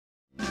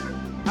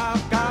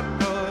I've got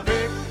the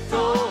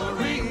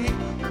victory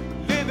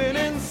living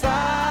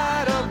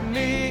inside of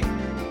me.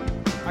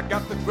 I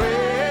got the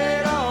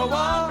greater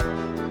one.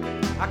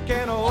 I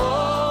can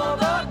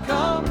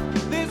overcome.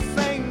 This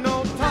ain't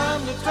no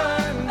time to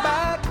turn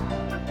back,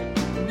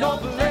 no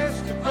place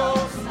to go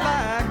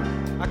slack.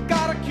 I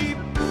gotta keep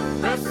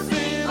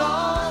pressing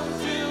on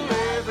till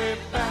every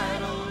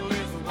battle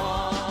is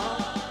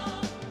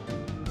won.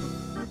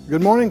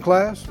 Good morning,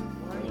 class.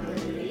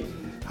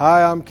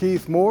 Hi, I'm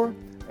Keith Moore,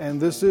 and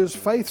this is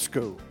Faith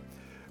School.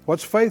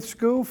 What's Faith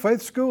School?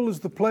 Faith School is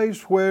the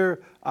place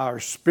where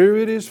our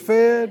spirit is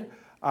fed,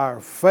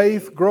 our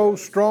faith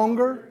grows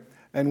stronger,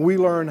 and we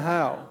learn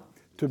how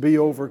to be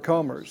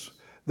overcomers.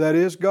 That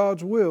is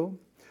God's will.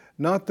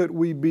 Not that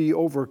we be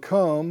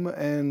overcome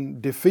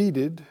and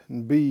defeated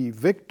and be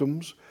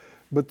victims,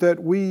 but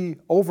that we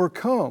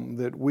overcome,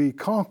 that we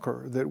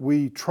conquer, that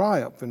we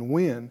triumph and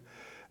win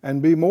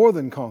and be more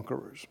than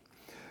conquerors.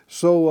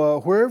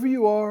 So wherever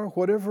you are,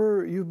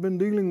 whatever you've been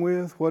dealing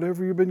with,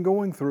 whatever you've been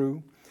going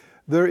through,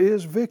 there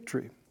is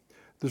victory.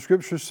 The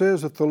Scripture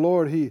says that the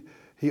Lord, He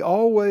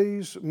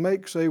always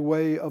makes a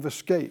way of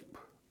escape,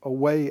 a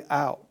way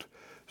out.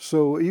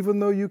 So even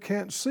though you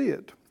can't see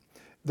it,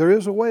 there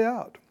is a way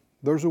out.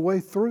 There's a way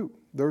through.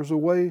 There's a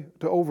way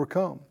to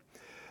overcome.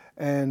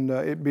 And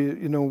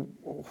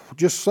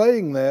just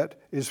saying that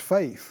is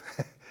faith.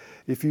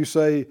 If you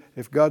say,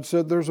 if God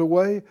said there's a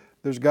way,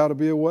 there's got to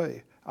be a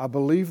way. I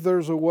believe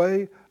there's a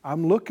way.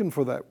 I'm looking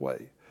for that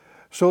way.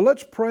 So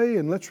let's pray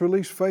and let's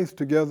release faith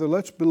together.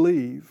 Let's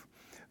believe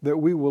that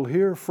we will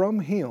hear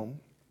from Him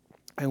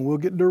and we'll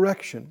get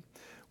direction.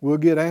 We'll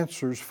get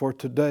answers for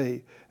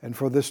today and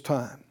for this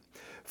time.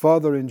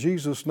 Father, in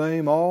Jesus'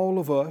 name, all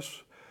of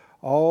us,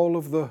 all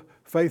of the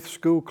Faith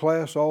School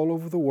class all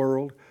over the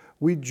world,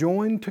 we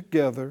join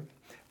together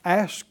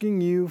asking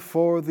You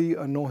for the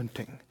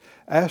anointing,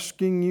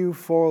 asking You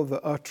for the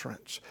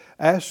utterance,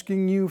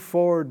 asking You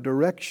for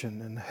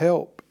direction and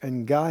help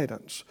and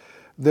guidance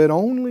that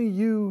only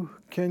You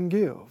can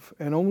give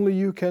and only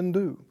You can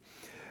do.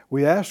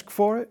 We ask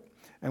for it,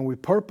 and we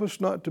purpose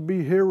not to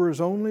be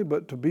hearers only,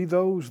 but to be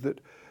those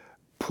that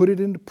put it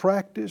into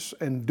practice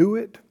and do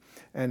it.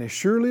 And as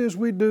surely as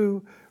we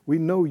do, we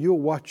know You'll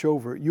watch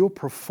over it. You'll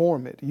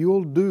perform it.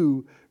 You'll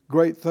do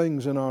great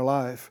things in our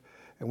life.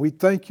 And we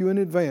thank You in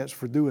advance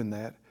for doing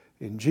that.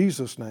 In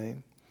Jesus'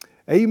 name,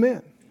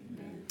 amen.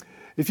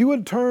 If you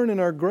would turn in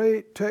our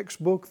great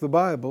textbook, the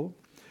Bible,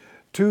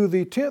 to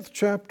the 10th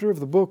chapter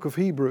of the book of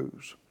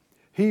Hebrews.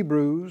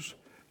 Hebrews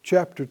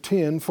chapter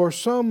 10. For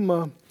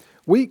some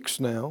weeks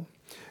now,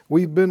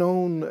 we've been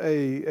on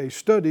a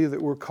study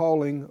that we're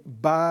calling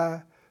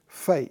By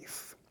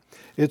Faith.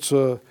 It's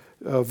a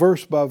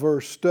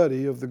verse-by-verse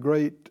study of the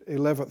great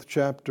 11th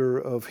chapter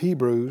of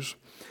Hebrews,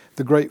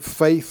 the great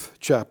faith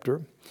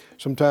chapter.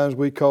 Sometimes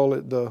we call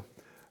it the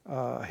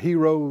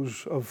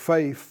Heroes of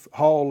Faith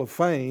Hall of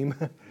Fame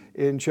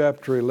in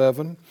chapter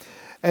 11.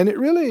 And it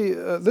really,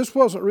 this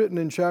wasn't written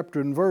in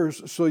chapter and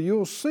verse, so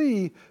you'll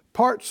see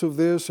parts of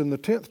this in the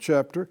 10th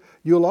chapter.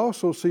 You'll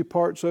also see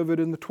parts of it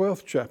in the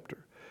 12th chapter.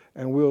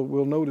 And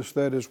we'll notice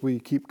that as we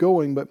keep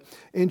going. But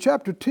in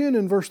chapter 10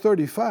 and verse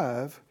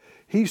 35,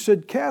 he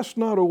said, "Cast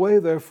not away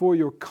therefore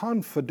your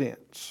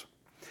confidence,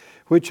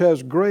 which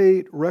has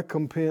great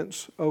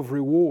recompense of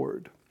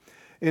reward."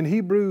 In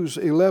Hebrews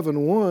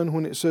 11:1,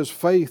 when it says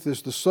faith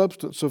is the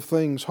substance of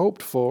things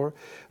hoped for,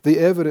 the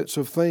evidence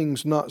of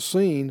things not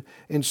seen,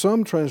 in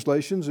some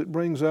translations it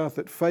brings out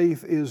that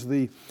faith is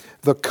the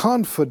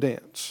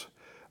confidence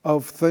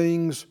of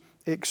things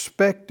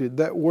expected.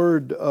 That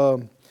word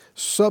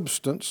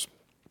substance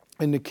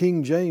in the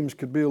King James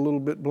could be a little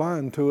bit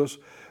blind to us,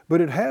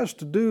 but it has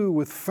to do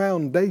with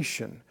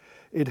foundation.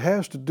 It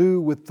has to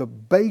do with the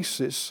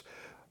basis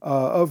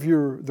of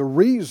the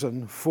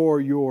reason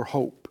for your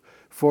hope,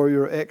 for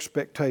your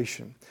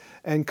expectation.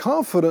 And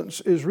confidence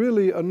is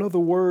really another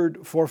word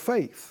for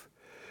faith.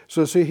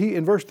 So see,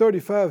 in verse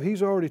 35,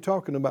 he's already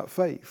talking about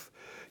faith.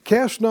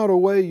 Cast not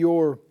away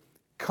your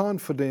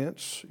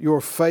confidence,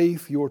 your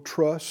faith, your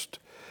trust,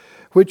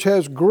 which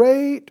has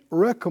great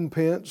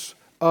recompense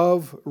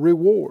of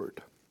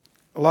reward.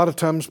 A lot of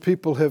times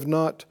people have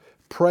not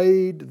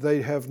prayed,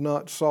 they have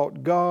not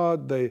sought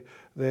God, they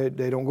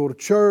don't go to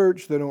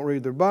church, they don't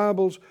read their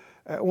Bibles.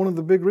 One of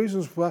the big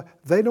reasons why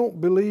they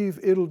don't believe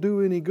it'll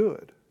do any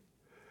good.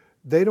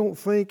 They don't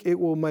think it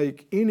will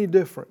make any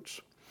difference.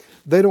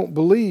 They don't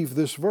believe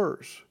this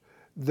verse,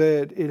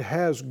 that it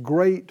has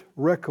great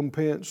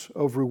recompense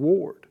of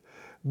reward.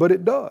 But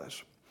it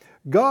does.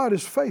 God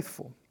is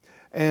faithful.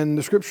 And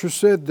the Scripture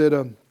said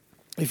that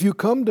if you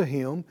come to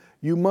Him,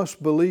 you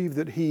must believe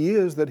that He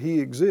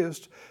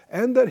exists,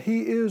 and that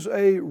He is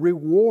a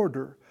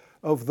rewarder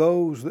of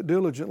those that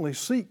diligently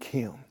seek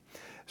Him.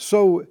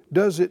 So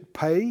does it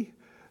pay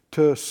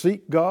to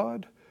seek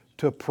God,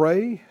 to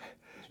pray?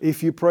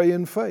 If you pray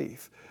in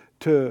faith,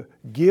 to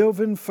give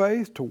in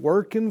faith, to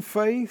work in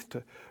faith,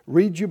 to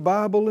read your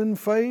Bible in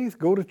faith,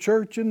 go to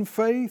church in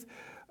faith.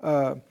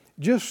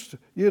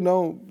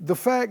 The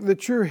fact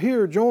that you're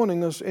here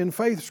joining us in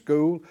faith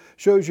school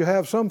shows you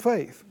have some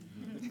faith.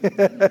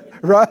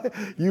 Right?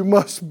 You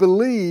must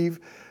believe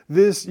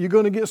this. You're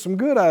going to get some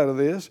good out of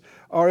this,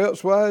 or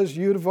elsewise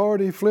you'd have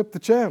already flipped the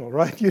channel,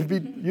 right?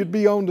 You'd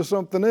be on to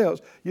something else.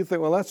 You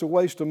think, well, that's a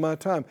waste of my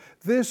time.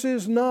 This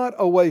is not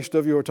a waste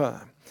of your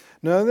time.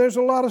 Now, there's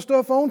a lot of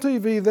stuff on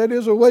TV that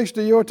is a waste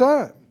of your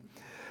time,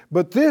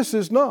 but this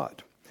is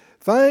not.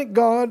 Thank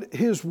God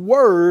His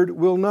Word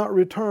will not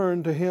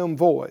return to Him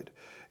void.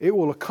 It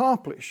will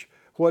accomplish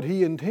what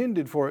He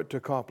intended for it to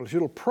accomplish.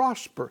 It'll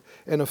prosper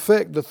and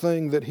affect the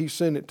thing that He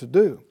sent it to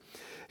do.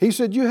 He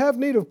said, you have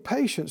need of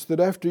patience that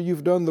after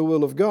you've done the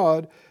will of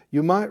God,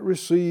 you might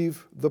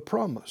receive the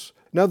promise.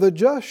 Now the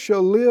just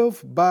shall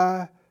live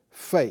by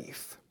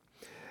faith.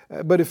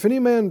 But if any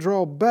man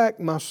draw back,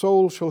 my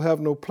soul shall have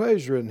no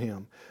pleasure in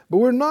him. But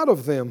we're not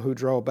of them who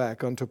draw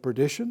back unto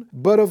perdition,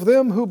 but of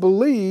them who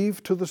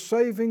believe to the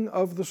saving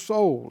of the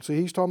soul. See,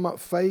 he's talking about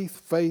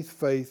faith, faith,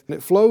 faith. And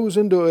it flows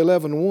into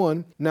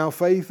 11:1. Now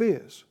faith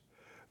is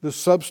the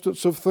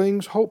substance of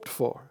things hoped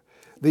for,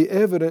 the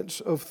evidence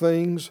of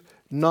things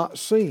not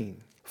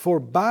seen.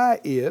 For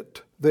by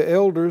it the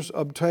elders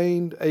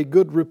obtained a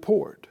good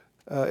report.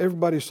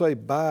 Everybody say,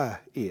 by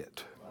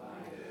it.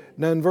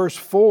 Now in verse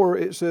 4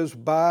 it says,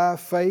 by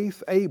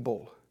faith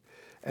Abel.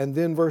 And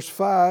then verse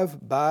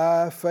 5,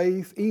 by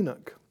faith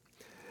Enoch.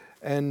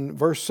 And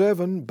verse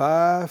 7,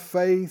 by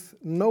faith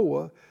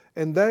Noah.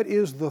 And that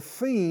is the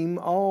theme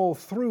all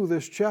through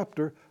this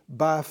chapter,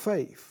 by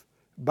faith,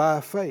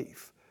 by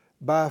faith,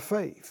 by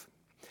faith.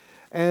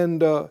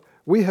 And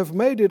we have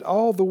made it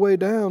all the way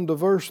down to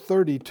verse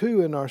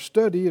 32 in our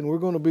study, and we're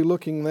going to be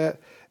looking at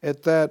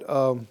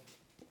that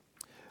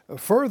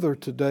further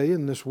today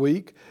in this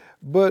week.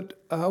 But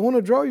I want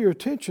to draw your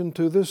attention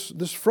to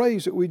this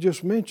phrase that we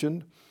just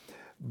mentioned,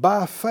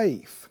 by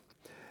faith.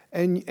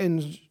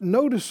 And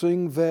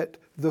noticing that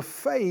the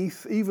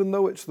faith, even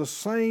though it's the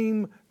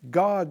same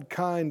God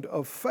kind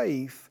of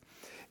faith,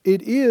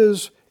 it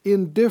is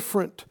in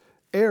different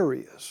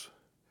areas.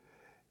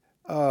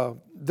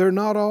 They're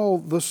not all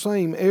the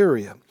same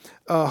area.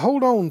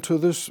 Hold on to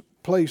this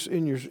place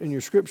in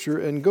your scripture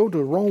and go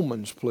to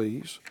Romans,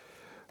 please,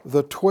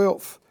 the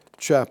 12th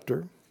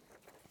chapter.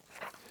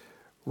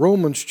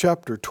 Romans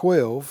chapter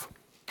 12.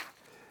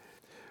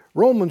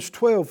 Romans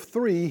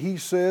 12:3, he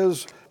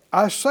says,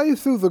 I say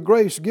through the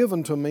grace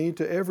given to me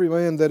to every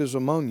man that is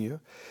among you,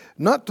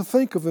 not to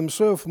think of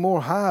himself more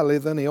highly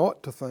than he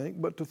ought to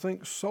think, but to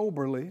think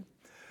soberly,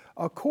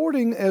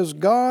 according as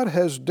God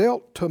has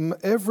dealt to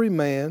every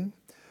man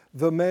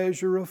the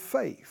measure of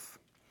faith.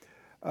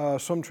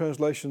 Some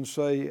translations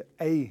say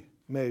a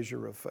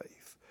measure of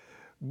faith.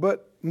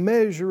 But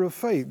measure of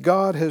faith.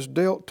 God has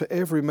dealt to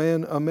every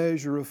man a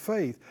measure of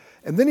faith.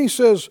 And then he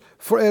says,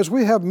 for as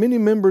we have many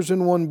members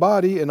in one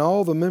body, and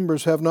all the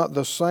members have not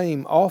the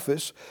same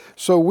office,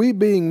 so we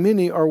being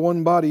many are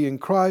one body in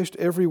Christ,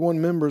 every one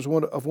members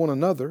of one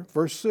another.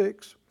 Verse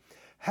 6,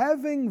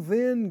 having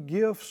then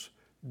gifts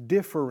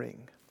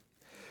differing,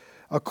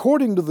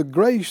 according to the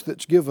grace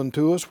that's given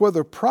to us,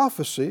 whether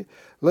prophecy,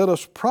 let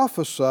us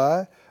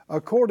prophesy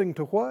according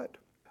to what?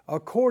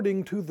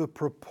 According to the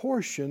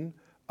proportion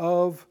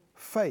of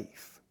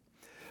faith.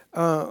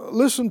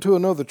 Listen to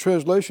another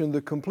translation,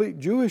 the Complete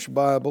Jewish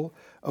Bible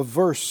of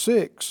verse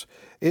 6.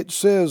 It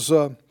says,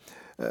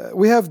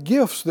 we have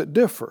gifts that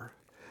differ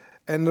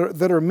and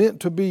that are meant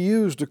to be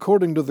used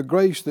according to the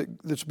grace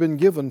that's been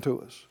given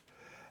to us.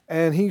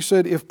 And he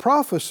said, if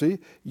prophecy,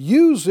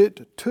 use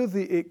it to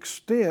the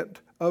extent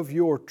of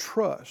your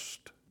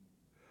trust.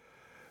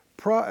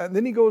 And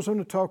then he goes on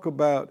to talk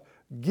about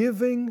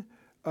giving,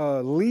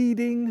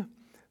 leading,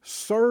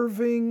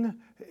 serving,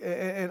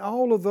 and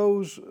all of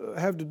those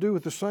have to do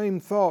with the same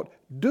thought.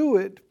 Do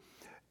it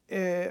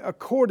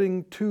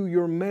according to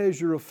your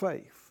measure of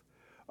faith,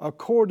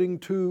 according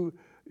to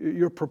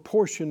your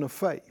proportion of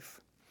faith.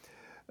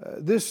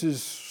 This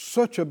is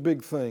such a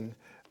big thing.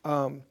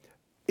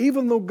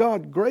 Even though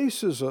God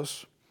graces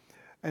us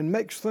and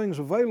makes things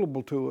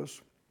available to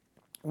us,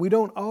 we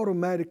don't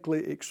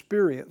automatically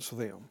experience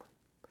them.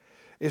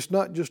 It's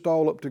not just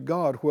all up to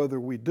God whether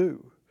we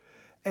do.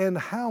 And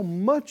how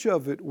much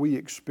of it we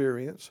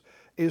experience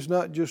is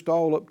not just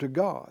all up to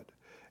God.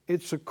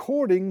 It's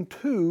according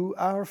to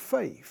our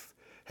faith.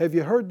 Have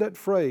you heard that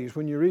phrase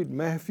when you read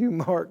Matthew,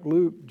 Mark,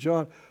 Luke,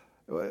 John?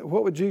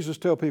 What would Jesus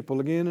tell people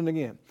again and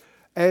again?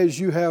 As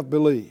you have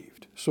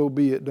believed, so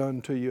be it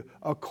done to you.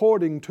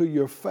 According to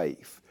your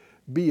faith,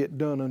 be it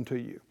done unto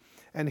you.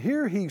 And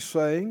here he's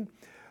saying,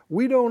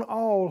 we don't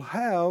all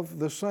have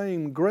the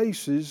same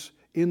graces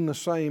in the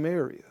same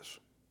areas.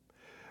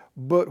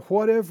 But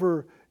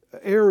whatever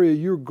area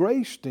you're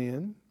graced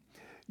in,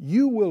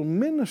 you will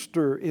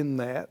minister in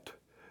that,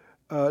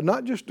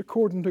 not just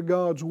according to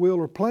God's will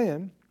or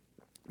plan,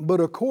 but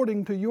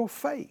according to your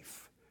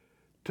faith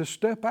to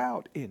step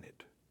out in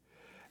it.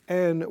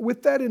 And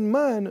with that in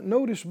mind,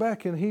 notice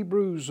back in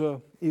Hebrews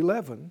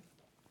 11.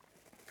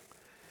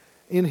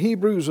 In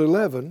Hebrews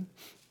 11,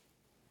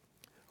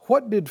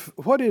 what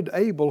did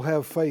Abel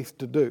have faith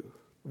to do?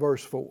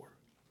 Verse 4.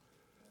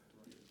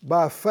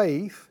 By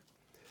faith,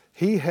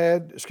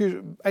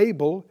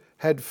 Abel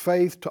had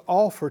faith to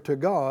offer to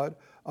God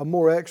a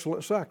more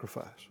excellent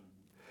sacrifice.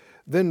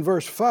 Then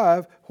verse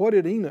 5, what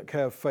did Enoch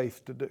have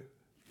faith to do?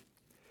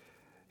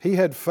 He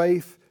had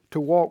faith to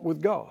walk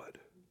with God.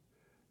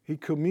 He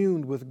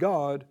communed with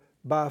God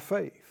by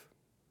faith.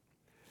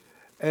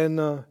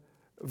 And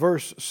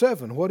verse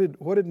 7,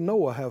 what did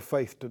Noah have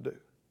faith to do?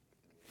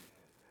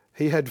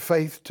 He had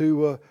faith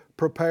to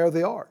prepare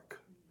the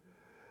ark.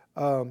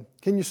 Can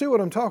you see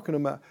what I'm talking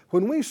about?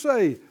 When we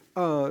say,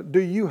 do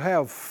you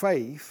have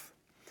faith?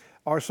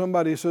 Or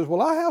somebody says, well,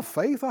 I have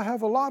faith. I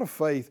have a lot of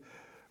faith.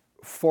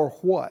 For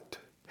what?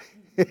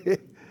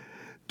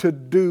 To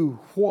do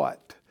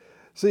what?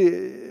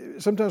 See,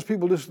 sometimes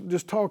people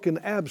just talk in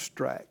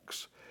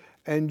abstracts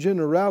and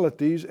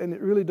generalities, and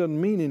it really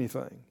doesn't mean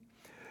anything.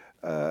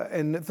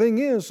 And the thing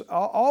is,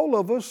 all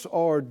of us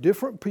are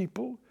different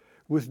people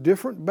with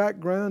different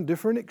background,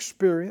 different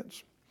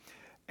experience,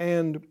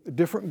 and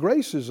different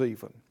graces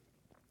even.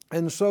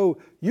 And so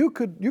you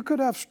could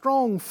have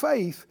strong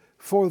faith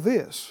for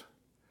this,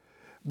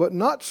 but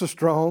not so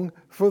strong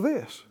for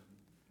this.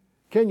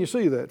 Can you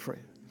see that,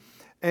 friend?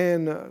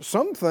 And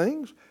some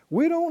things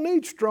we don't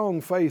need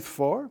strong faith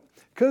for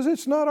because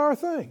it's not our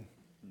thing.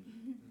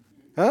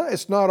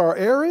 It's not our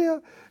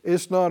area.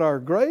 It's not our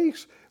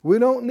grace. We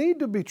don't need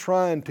to be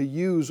trying to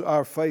use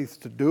our faith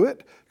to do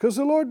it because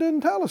the Lord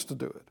didn't tell us to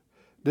do it.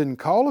 Didn't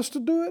call us to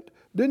do it.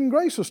 Didn't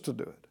grace us to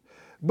do it.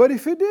 But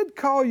if He did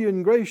call you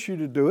and grace you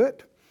to do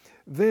it,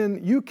 then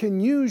you can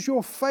use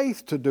your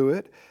faith to do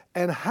it.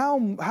 And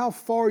how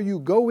far you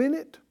go in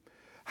it,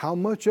 how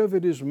much of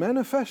it is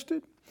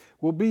manifested,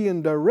 will be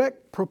in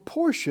direct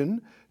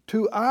proportion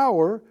to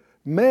our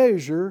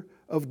measure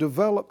of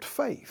developed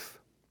faith.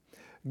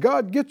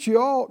 God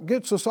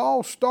gets us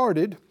all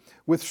started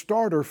with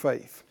starter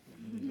faith.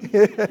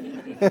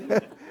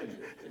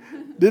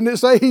 Didn't it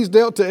say He's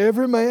dealt to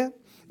every man?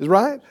 Is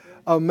right?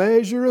 A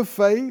measure of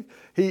faith.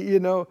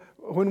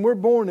 When we're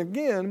born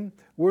again,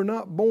 we're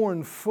not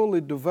born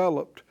fully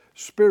developed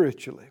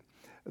spiritually.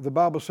 The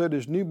Bible said,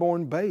 as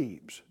newborn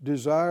babes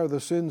desire the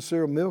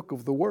sincere milk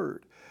of the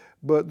Word.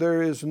 But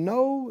there is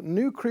no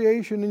new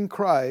creation in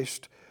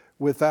Christ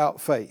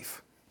without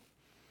faith.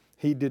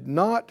 He did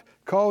not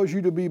cause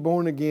you to be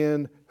born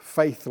again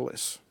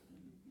faithless.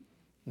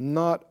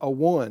 Not a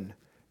one,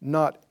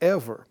 not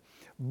ever.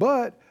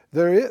 But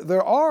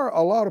there are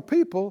a lot of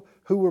people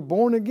who were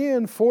born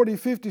again 40,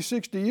 50,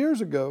 60 years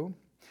ago,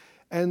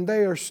 and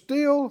they are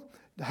still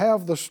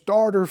have the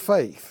starter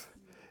faith.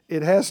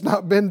 It has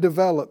not been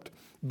developed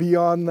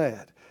beyond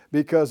that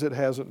because it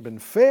hasn't been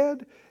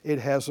fed, it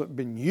hasn't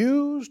been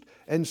used,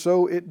 and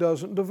so it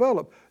doesn't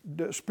develop.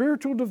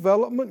 Spiritual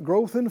development,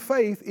 growth in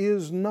faith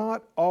is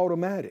not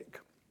automatic.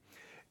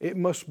 It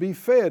must be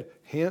fed,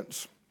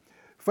 hence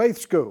faith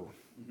school.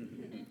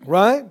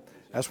 Right?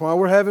 That's why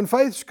we're having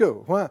faith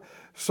school. Why?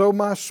 So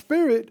my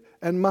spirit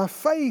and my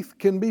faith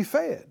can be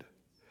fed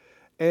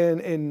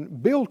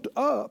and built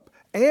up,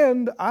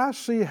 and I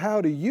see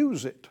how to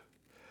use it.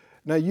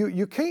 Now,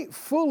 you can't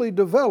fully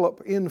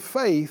develop in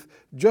faith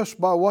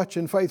just by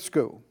watching faith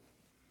school.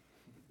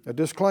 A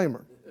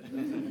disclaimer.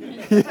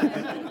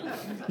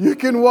 You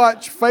can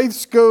watch faith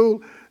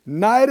school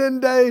night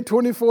and day,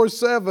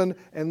 24/7,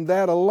 and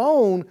that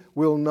alone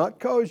will not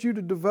cause you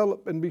to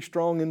develop and be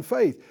strong in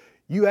faith.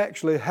 You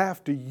actually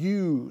have to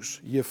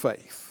use your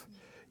faith.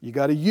 You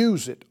got to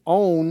use it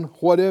on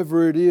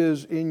whatever it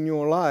is in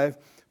your life,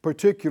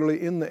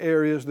 particularly in the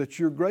areas that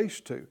you're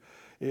graced to.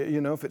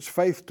 If it's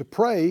faith to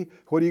pray,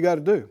 what do you got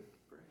to do?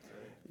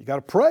 You got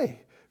to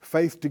pray.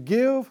 Faith to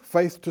give,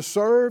 faith to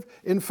serve.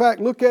 In fact,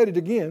 look at it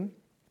again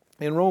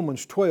in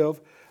Romans 12.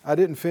 I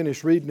didn't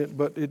finish reading it,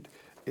 but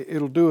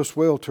it'll do us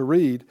well to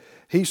read.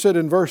 He said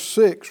in verse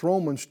 6,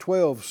 Romans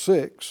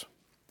 12:6,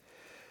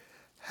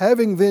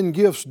 having then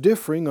gifts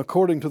differing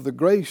according to the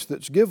grace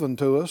that's given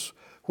to us,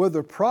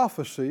 whether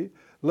prophecy,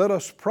 let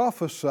us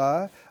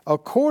prophesy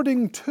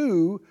according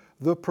to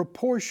the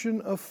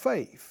proportion of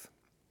faith.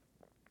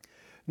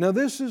 Now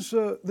this is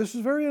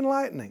very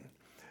enlightening.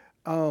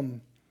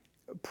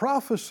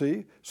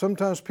 Prophecy,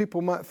 sometimes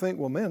people might think,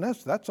 well, man,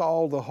 that's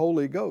all the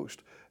Holy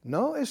Ghost.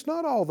 No, it's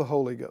not all the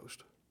Holy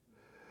Ghost.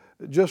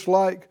 Just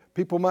like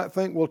people might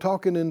think, well,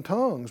 talking in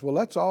tongues, well,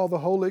 that's all the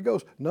Holy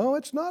Ghost. No,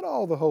 it's not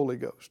all the Holy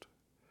Ghost.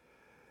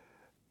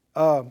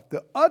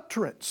 The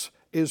utterance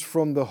is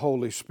from the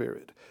Holy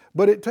Spirit,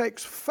 but it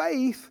takes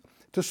faith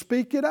to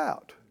speak it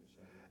out.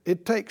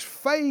 It takes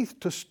faith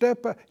to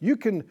step out.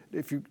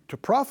 To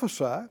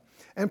prophesy,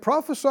 and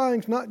prophesying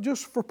is not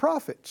just for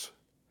prophets.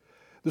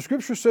 The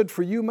Scripture said,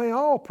 for you may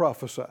all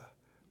prophesy,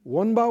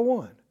 one by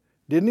one.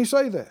 Didn't He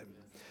say that?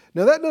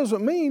 Now that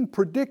doesn't mean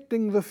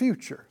predicting the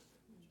future.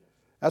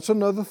 That's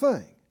another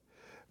thing.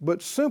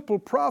 But simple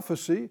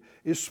prophecy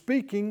is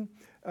speaking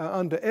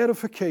unto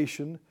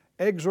edification,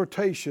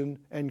 exhortation,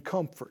 and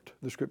comfort,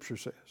 the Scripture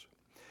says.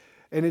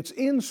 And it's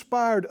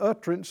inspired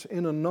utterance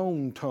in a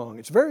known tongue.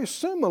 It's very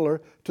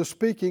similar to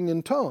speaking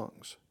in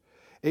tongues,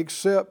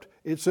 except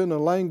it's in a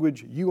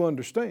language you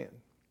understand.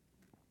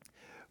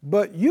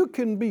 But you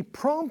can be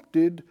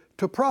prompted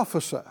to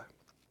prophesy.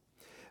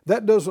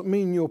 that doesn't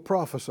mean you'll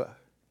prophesy.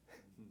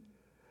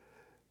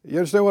 You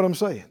understand what I'm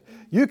saying?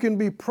 You can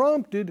be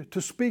prompted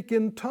to speak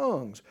in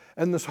tongues,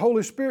 and the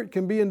Holy Spirit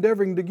can be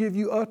endeavoring to give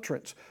you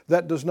utterance.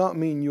 That does not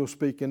mean you'll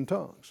speak in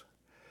tongues.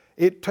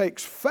 It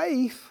takes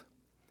faith.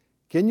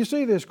 Can you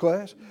see this,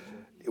 class?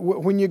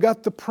 When you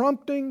got the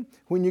prompting,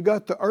 when you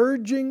got the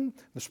urging,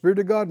 the Spirit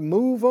of God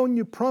move on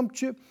you,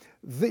 prompt you,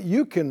 that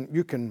you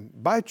can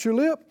bite your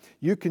lip,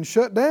 you can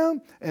shut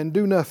down and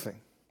do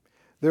nothing.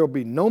 There will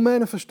be no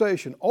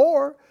manifestation.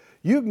 Or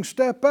you can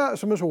step out.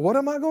 Somebody says, well, what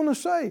am I going to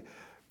say?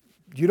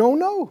 You don't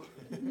know.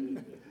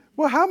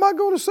 Well, how am I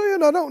going to say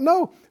it? I don't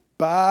know.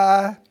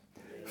 By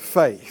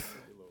faith.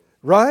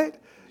 Right?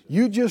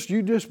 You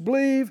just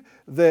believe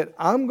that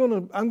I'm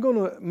going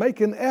to make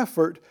an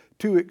effort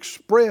to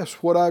express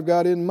what I've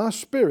got in my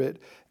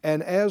spirit,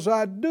 and as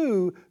I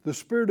do, the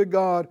Spirit of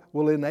God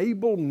will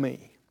enable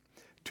me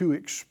to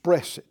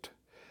express it.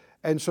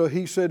 And so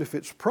he said, if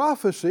it's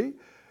prophecy,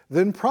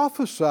 then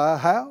prophesy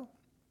how?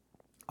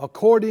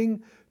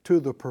 According to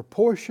the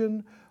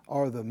proportion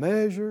or the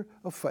measure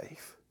of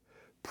faith.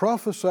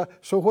 Prophesy.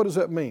 So what does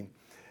that mean?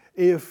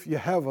 If you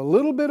have a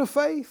little bit of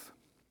faith,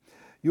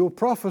 you'll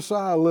prophesy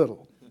a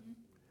little,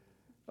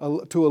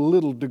 to a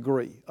little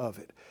degree of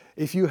it.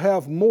 If you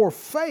have more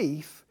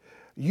faith,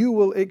 you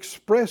will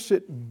express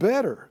it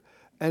better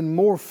and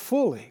more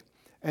fully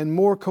and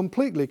more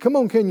completely. Come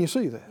on, can you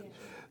see that?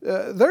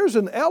 There's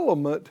an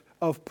element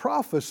of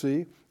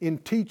prophecy in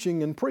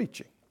teaching and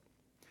preaching.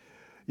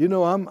 You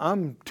know,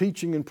 I'm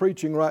teaching and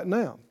preaching right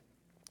now.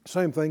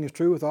 Same thing is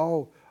true with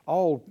all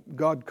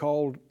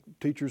God-called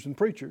teachers and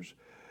preachers.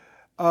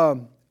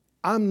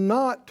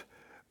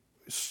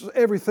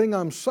 Everything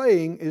I'm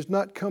saying is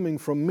not coming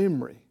from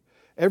memory.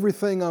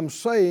 Everything I'm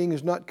saying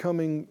is not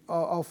coming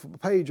off a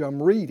page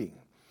I'm reading.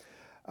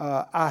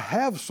 I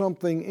have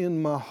something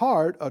in my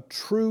heart, a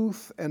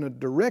truth and a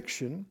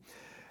direction,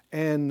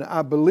 and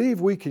I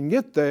believe we can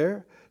get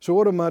there. So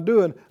what am I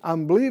doing?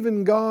 I'm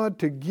believing God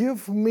to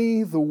give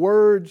me the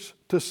words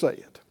to say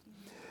it.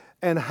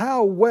 And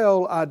how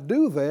well I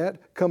do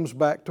that comes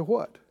back to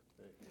what?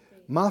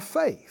 My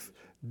faith.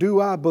 Do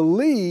I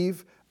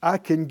believe I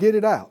can get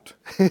it out?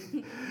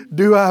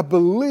 Do I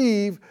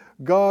believe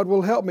God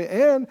will help me?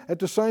 And at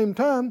the same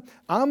time,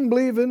 I'm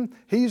believing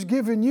He's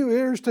given you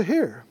ears to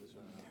hear.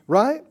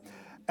 Right?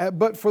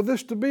 But for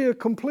this to be a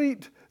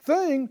complete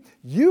thing,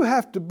 you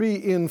have to be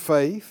in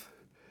faith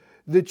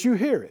that you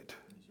hear it,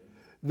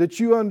 that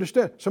you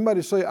understand.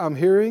 Somebody say, I'm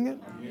hearing it.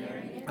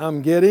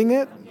 I'm getting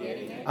it.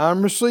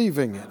 I'm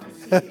receiving it.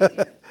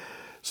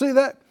 See,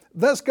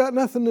 that's got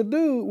nothing to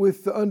do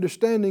with the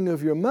understanding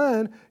of your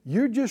mind.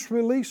 You're just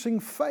releasing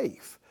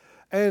faith.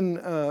 And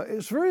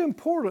it's very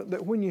important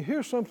that when you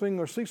hear something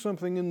or see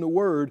something in the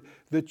Word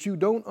that you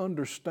don't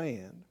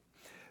understand,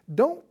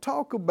 don't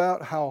talk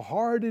about how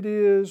hard it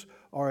is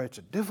or it's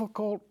a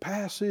difficult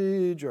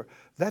passage or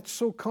that's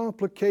so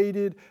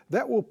complicated.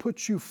 That will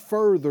put you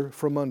further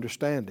from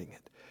understanding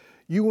it.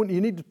 You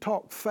need to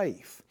talk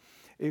faith.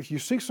 If you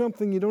see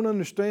something you don't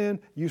understand,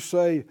 you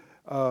say,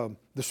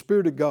 the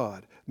Spirit of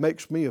God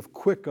makes me of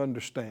quick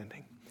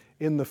understanding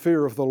in the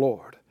fear of the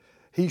Lord.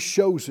 He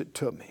shows it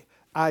to me.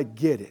 I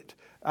get it.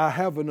 I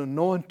have an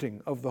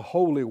anointing of the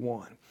Holy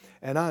One,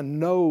 and I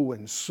know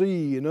and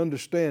see and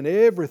understand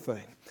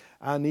everything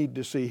I need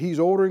to see. He's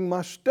ordering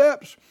my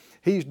steps.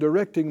 He's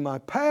directing my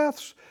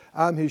paths.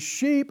 I'm His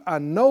sheep. I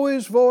know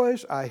His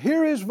voice. I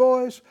hear His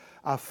voice.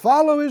 I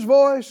follow His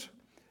voice.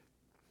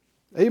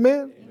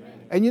 Amen?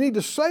 And you need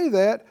to say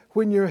that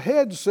when your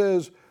head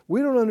says,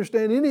 we don't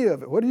understand any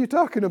of it. What are you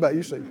talking about?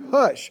 You say,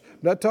 hush, I'm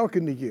not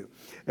talking to you.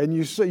 And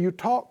you say, you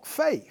talk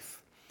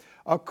faith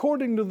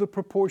according to the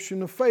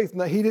proportion of faith.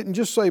 Now, he didn't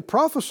just say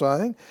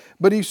prophesying,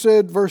 but he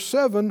said, verse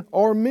 7,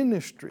 or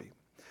ministry.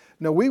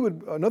 Now,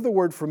 another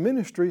word for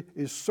ministry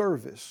is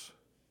service,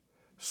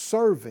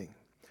 serving.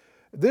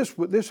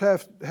 This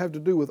have to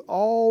do with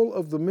all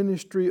of the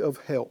ministry of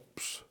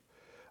helps,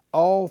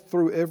 all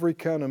through every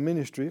kind of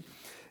ministry.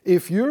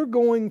 If you're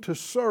going to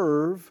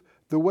serve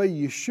the way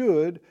you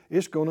should,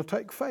 it's going to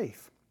take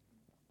faith.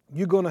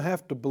 You're going to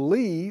have to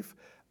believe,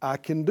 I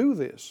can do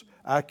this.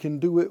 I can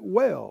do it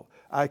well.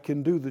 I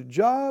can do the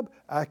job.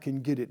 I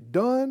can get it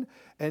done.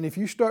 And if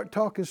you start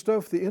talking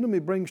stuff the enemy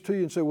brings to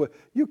you and say, well,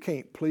 you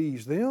can't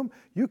please them.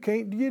 You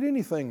can't get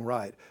anything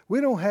right. We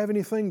don't have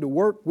anything to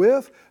work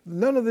with.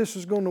 None of this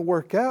is going to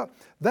work out.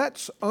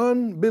 That's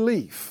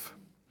unbelief.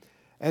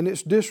 And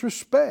it's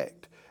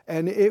disrespect.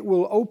 And it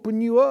will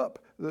open you up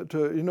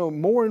to,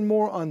 more and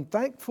more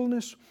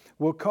unthankfulness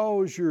will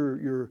cause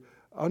your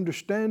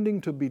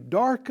understanding to be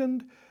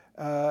darkened.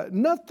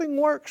 Nothing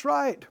works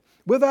right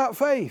without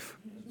faith.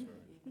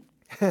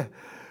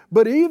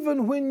 But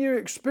even when you're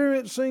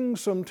experiencing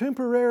some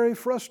temporary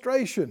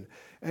frustration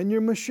and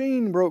your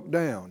machine broke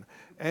down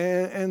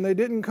and they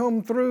didn't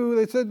come through,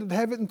 they said they'd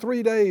have it in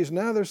 3 days.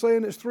 Now they're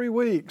saying it's 3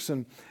 weeks.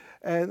 And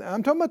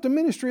I'm talking about the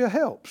ministry of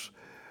helps.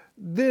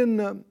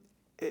 Then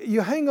you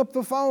hang up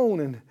the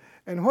phone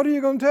and what are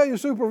you going to tell your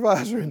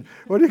supervisor? And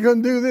what are you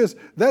going to do this?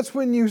 That's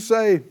when you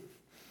say,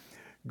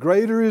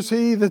 greater is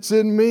He that's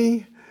in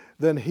me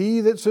than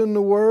he that's in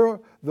the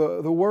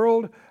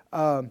world.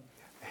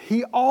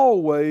 He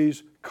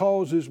always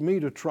causes me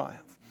to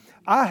triumph.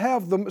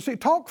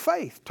 Talk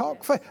faith.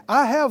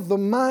 I have the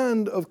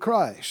mind of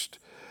Christ.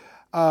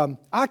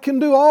 I can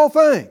do all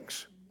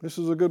things. This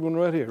is a good one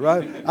right here,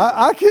 right?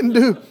 I can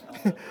do,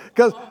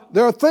 because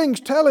there are things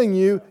telling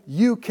you,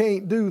 you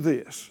can't do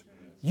this.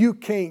 You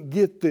can't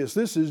get this.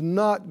 This is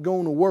not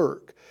going to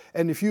work.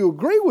 And if you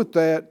agree with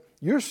that,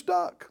 you're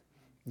stuck.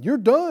 You're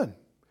done.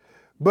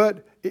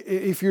 But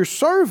if you're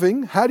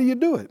serving, how do you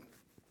do it?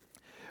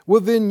 Well,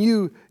 then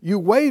you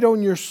wait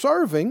on your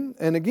serving,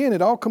 and again,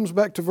 it all comes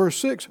back to verse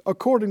 6,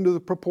 according to the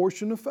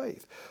proportion of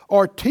faith.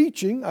 Or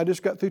teaching, I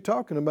just got through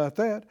talking about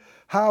that.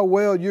 How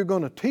well you're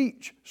going to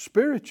teach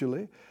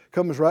spiritually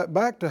comes right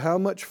back to how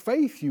much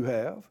faith you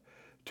have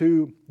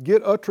to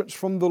get utterance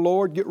from the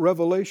Lord, get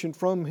revelation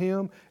from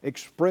Him,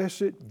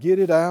 express it, get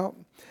it out.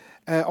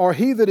 Or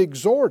he that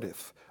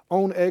exhorteth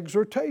on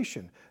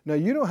exhortation. Now,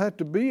 you don't have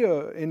to be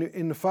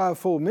in the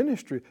fivefold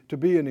ministry to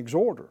be an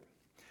exhorter.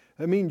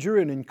 That means you're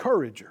an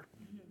encourager,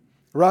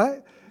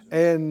 right?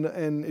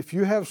 And if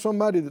you have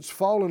somebody that's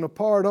fallen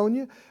apart on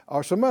you,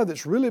 or somebody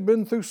that's really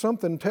been through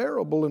something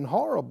terrible and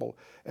horrible,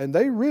 and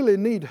they really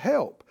need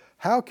help,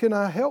 how can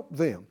I help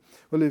them?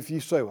 Well, if you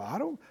say, well, I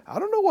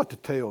don't know what to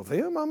tell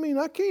them. I mean,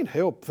 I can't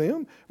help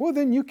them. Well,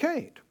 then you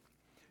can't.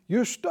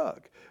 You're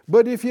stuck.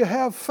 But if you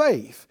have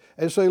faith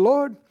and say,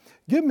 Lord,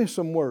 give me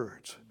some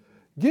words.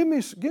 Give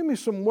me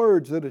some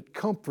words that would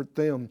comfort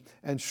them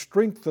and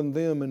strengthen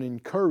them and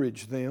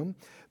encourage them.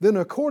 Then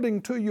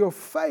according to your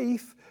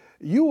faith,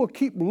 you will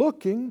keep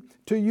looking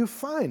till you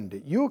find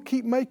it. You'll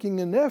keep making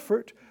an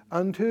effort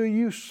until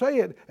you say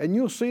it, and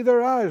you'll see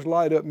their eyes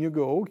light up and you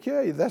go,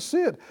 okay, that's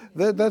it.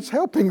 That's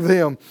helping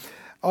them.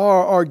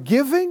 Or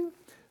giving.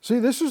 See,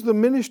 this is the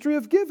ministry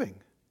of giving.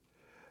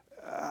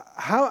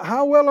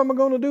 How well am I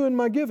going to do in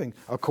my giving?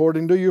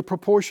 According to your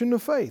proportion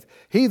of faith.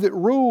 He that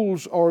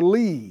rules or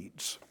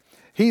leads.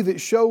 He that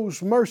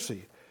shows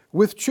mercy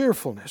with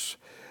cheerfulness.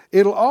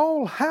 It'll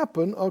all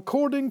happen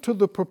according to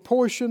the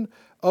proportion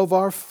of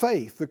our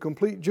faith. The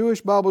complete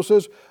Jewish Bible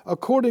says,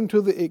 according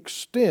to the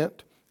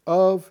extent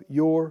of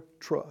your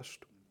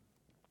trust.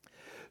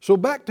 So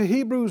back to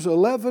Hebrews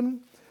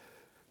 11.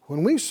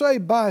 When we say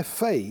by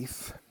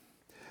faith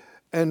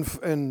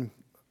and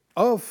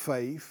of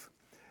faith,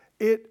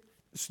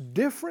 it's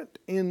different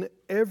in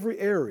every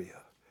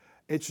area.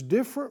 It's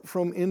different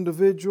from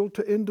individual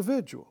to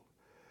individual.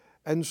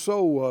 And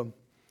so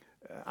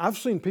I've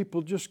seen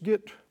people just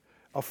get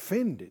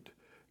offended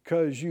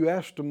because you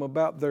asked them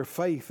about their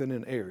faith in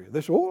an area.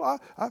 They say, oh,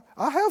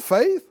 I have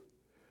faith.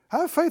 I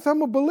have faith,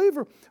 I'm a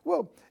believer.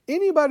 Well,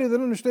 anybody that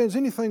understands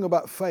anything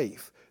about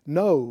faith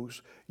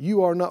knows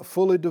you are not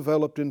fully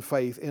developed in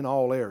faith in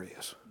all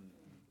areas.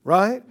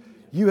 Right?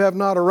 You have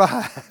not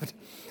arrived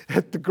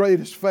at the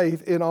greatest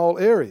faith in all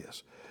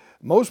areas.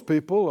 Most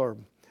people are,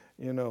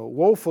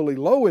 woefully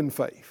low in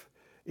faith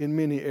in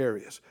many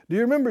areas. Do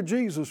you remember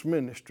Jesus'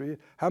 ministry?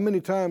 How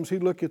many times He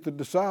looked at the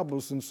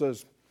disciples and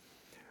says,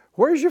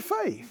 where's your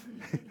faith?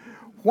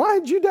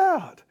 Why'd you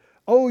doubt?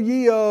 O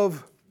ye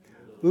of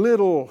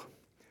little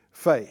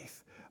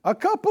faith. A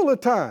couple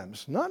of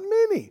times, not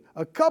many,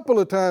 a couple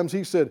of times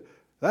He said,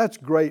 that's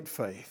great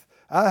faith.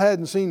 I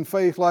hadn't seen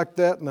faith like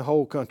that in the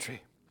whole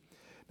country.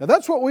 Now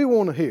that's what we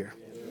want to hear.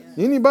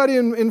 Anybody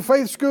in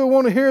faith school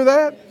want to hear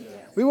that?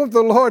 We want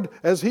the Lord,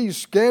 as He's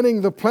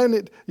scanning the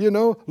planet,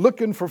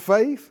 looking for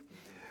faith.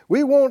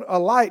 We want a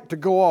light to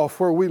go off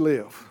where we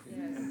live.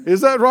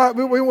 Is that right?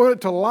 We want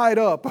it to light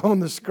up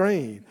on the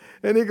screen.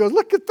 And He goes,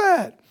 look at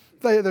that.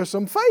 There's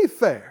some faith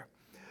there.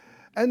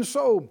 And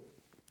so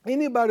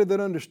anybody that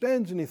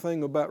understands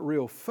anything about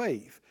real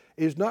faith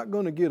is not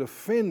going to get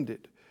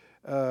offended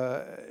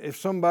if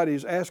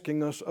somebody's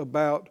asking us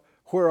about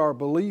where our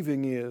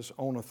believing is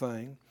on a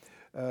thing.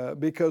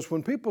 Because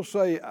when people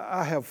say,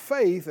 I have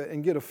faith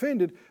and get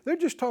offended, they're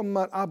just talking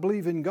about, I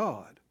believe in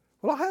God.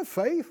 Well, I have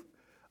faith.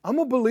 I'm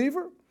a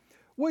believer.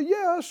 Well,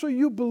 yeah, so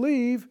you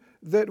believe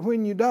that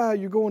when you die,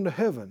 you're going to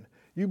heaven.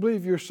 You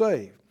believe you're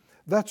saved.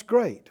 That's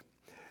great.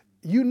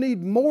 You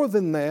need more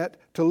than that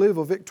to live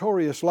a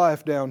victorious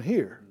life down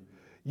here.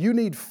 You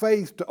need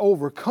faith to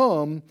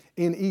overcome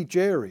in each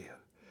area.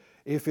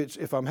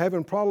 If I'm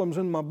having problems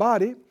in my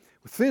body,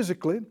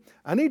 physically,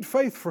 I need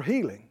faith for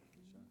healing.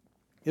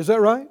 Is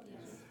that right?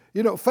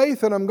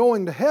 Faith that I'm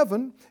going to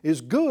heaven is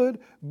good,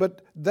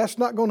 but that's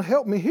not going to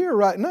help me here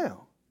right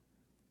now.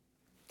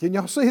 Can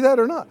y'all see that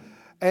or not?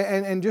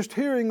 And just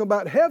hearing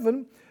about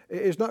heaven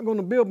is not going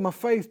to build my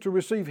faith to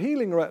receive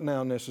healing right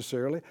now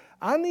necessarily.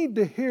 I need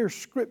to hear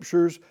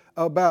scriptures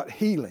about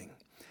healing.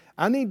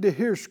 I need to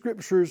hear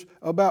scriptures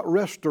about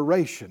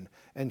restoration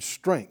and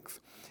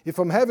strength. If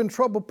I'm having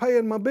trouble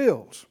paying my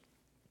bills,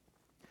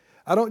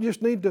 I don't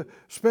just need to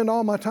spend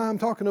all my time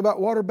talking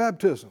about water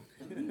baptism.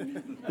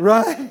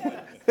 Right?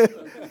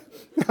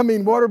 I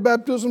mean, water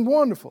baptism is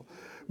wonderful.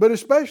 But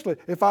especially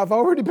if I've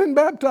already been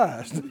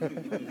baptized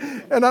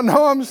and I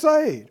know I'm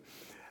saved.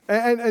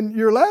 And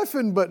you're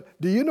laughing, but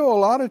do you know a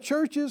lot of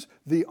churches,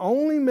 the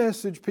only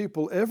message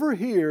people ever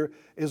hear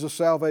is a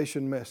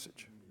salvation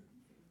message,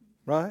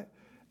 right?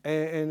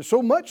 And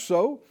so much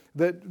so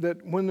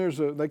that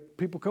when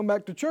people come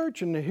back to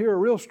church and they hear a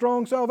real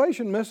strong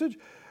salvation message,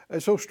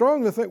 it's so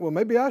strong they think, well,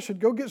 maybe I should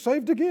go get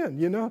saved again,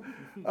 you know.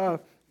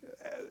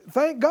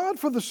 Thank God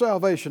for the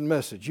salvation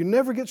message. You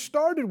never get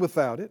started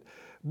without it,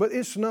 but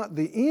it's not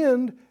the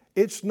end,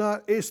 it's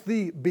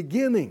the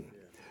beginning.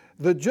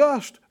 The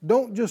just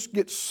don't just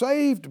get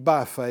saved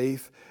by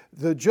faith,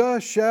 the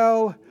just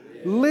shall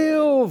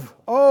live.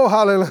 Oh,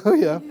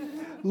 hallelujah.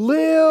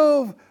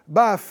 Live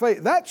by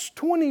faith. That's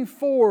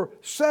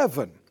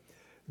 24/7.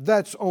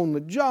 That's on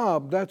the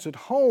job, that's at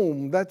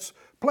home, that's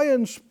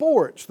playing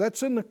sports,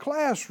 that's in the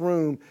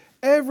classroom.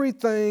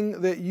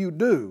 Everything that you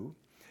do,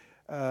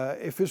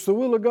 if it's the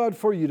will of God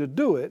for you to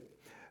do it,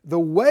 the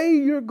way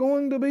you're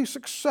going to be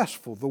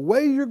successful, the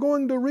way you're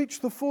going to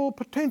reach the full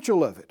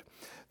potential of it,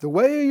 the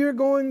way you're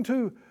going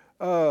to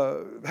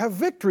have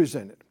victories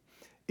in it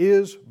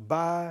is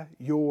by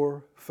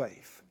your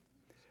faith.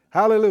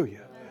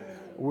 Hallelujah.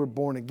 We're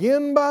born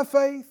again by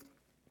faith.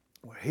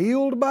 We're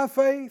healed by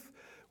faith.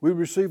 We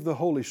receive the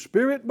Holy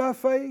Spirit by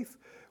faith.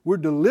 We're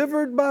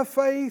delivered by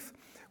faith.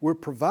 We're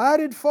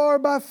provided for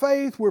by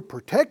faith. We're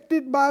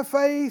protected by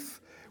faith.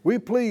 We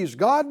please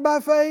God by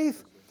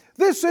faith.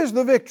 This is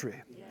the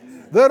victory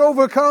that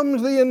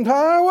overcomes the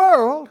entire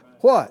world.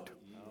 What?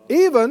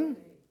 Even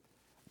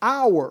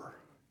our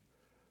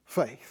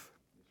faith.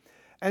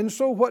 And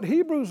so what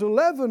Hebrews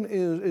 11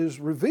 is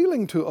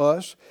revealing to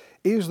us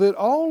is that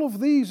all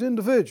of these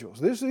individuals,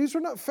 these are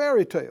not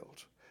fairy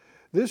tales.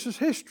 This is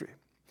history.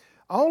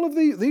 All of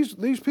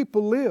these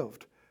people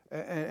lived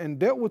and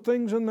dealt with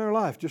things in their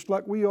life just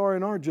like we are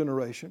in our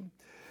generation.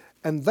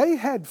 And they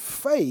had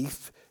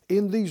faith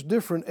in these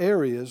different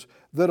areas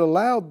that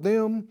allowed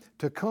them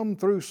to come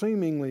through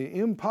seemingly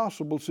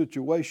impossible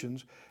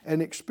situations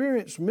and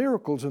experience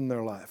miracles in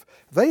their life.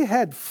 They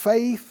had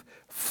faith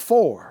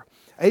for.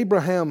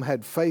 Abraham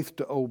had faith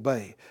to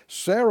obey.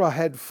 Sarah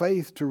had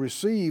faith to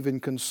receive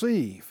and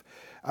conceive.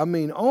 I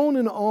mean, on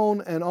and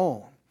on and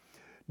on.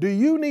 Do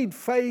you need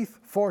faith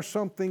for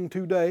something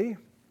today?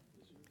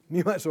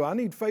 You might say, well, I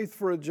need faith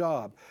for a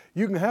job.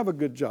 You can have a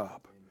good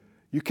job.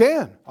 You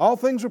can. All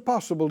things are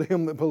possible to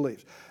him that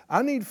believes.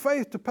 I need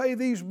faith to pay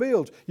these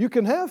bills. You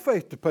can have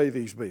faith to pay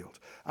these bills.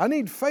 I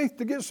need faith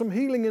to get some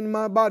healing in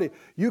my body.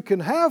 You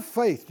can have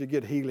faith to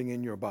get healing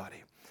in your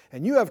body.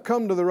 And you have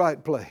come to the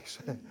right place.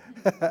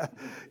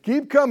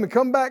 Keep coming.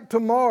 Come back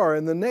tomorrow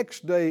and the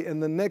next day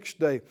and the next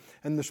day.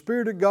 And the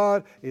Spirit of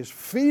God is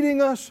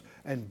feeding us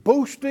and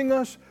boosting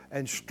us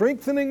and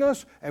strengthening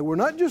us. And we're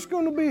not just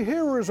going to be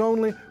hearers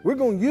only. We're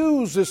going to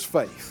use this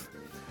faith.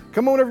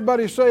 Come on,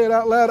 everybody, say it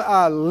out loud.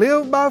 I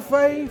live by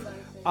faith.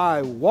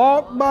 I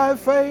walk by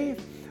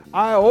faith.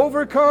 I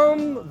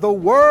overcome the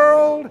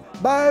world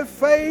by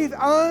faith.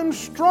 I'm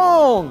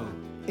strong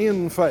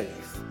in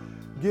faith.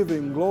 Give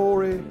Him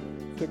glory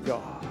to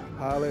God.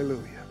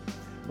 Hallelujah.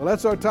 Well,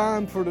 that's our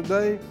time for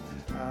today.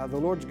 The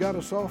Lord's got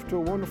us off to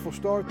a wonderful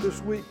start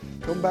this week.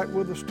 Come back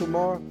with us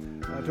tomorrow.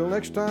 Until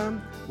next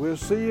time, we'll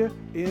see you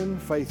in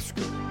Faith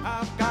School.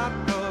 I've got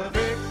the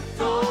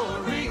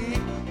victory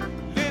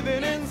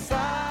living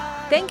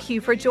inside. Thank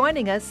you for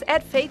joining us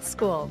at Faith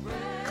School.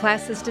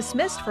 Class is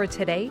dismissed for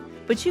today,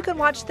 but you can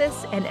watch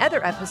this and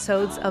other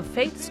episodes of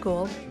Faith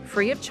School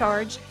free of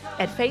charge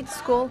at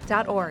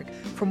faithschool.org.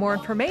 For more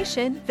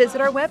information,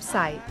 visit our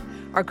website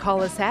or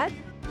call us at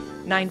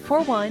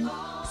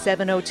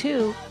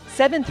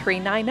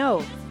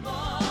 941-702-7390.